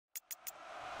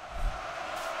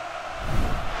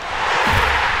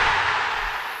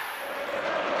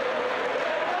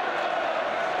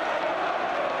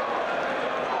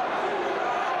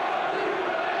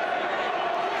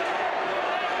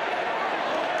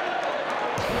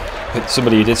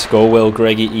Somebody who did score, Will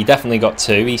Grigg, he definitely got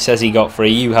 2. He says he got 3.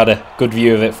 You had a good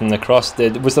view of it from the cross.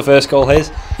 Was the first goal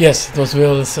his? Yes, it was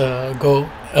Will's goal.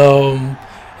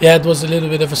 Yeah, it was a little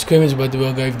bit of a scrimmage, but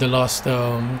Will gave the last.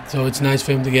 So it's nice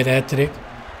for him to get a hat-trick.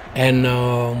 And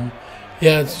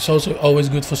yeah, it's also always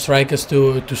good for strikers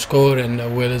to score, and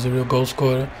Will is a real goal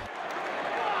scorer.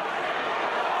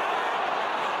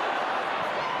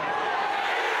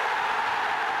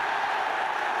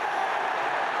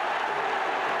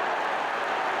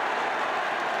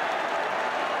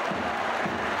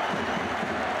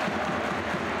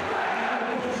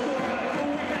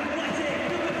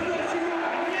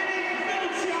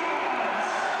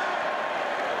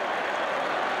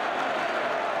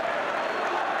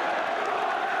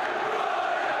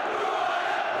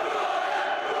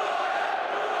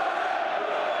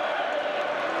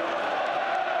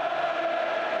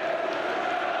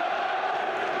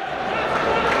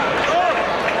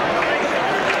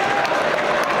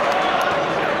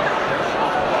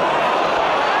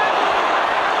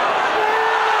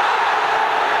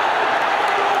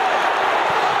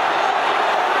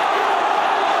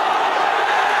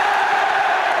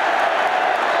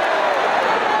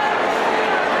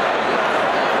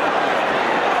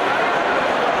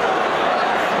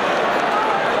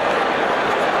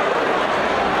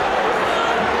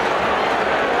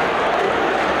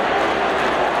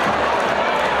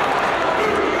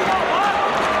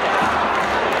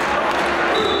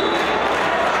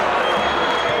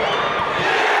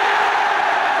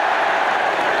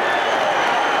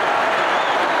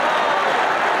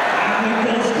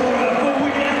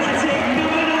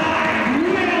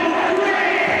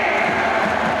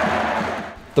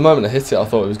 The moment I hit it, I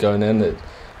thought it was going in.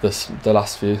 The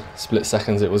last few split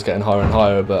seconds, it was getting higher and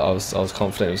higher, but I was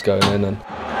confident it was going in. And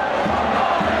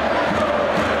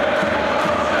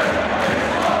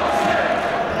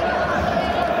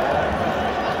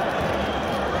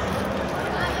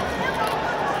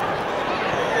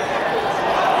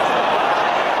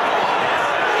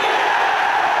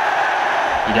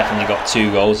He definitely got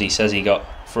 2 goals. He says he got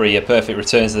 3. A perfect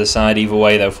return to the side either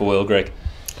way, though, for Will Grigg.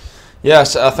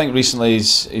 Yes, I think recently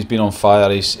he's been on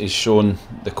fire. He's shown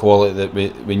the quality that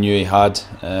we knew he had,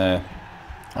 and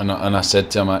I said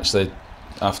to him actually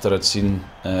after I'd seen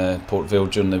Port Vale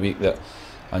during the week that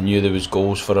I knew there was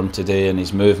goals for him today, and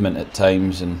his movement at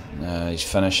times and his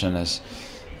finishing is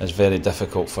very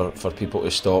difficult for people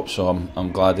to stop. So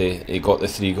I'm glad he got the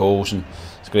 3 goals, and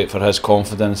it's great for his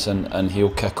confidence, and he'll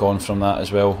kick on from that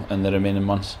as well in the remaining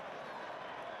months.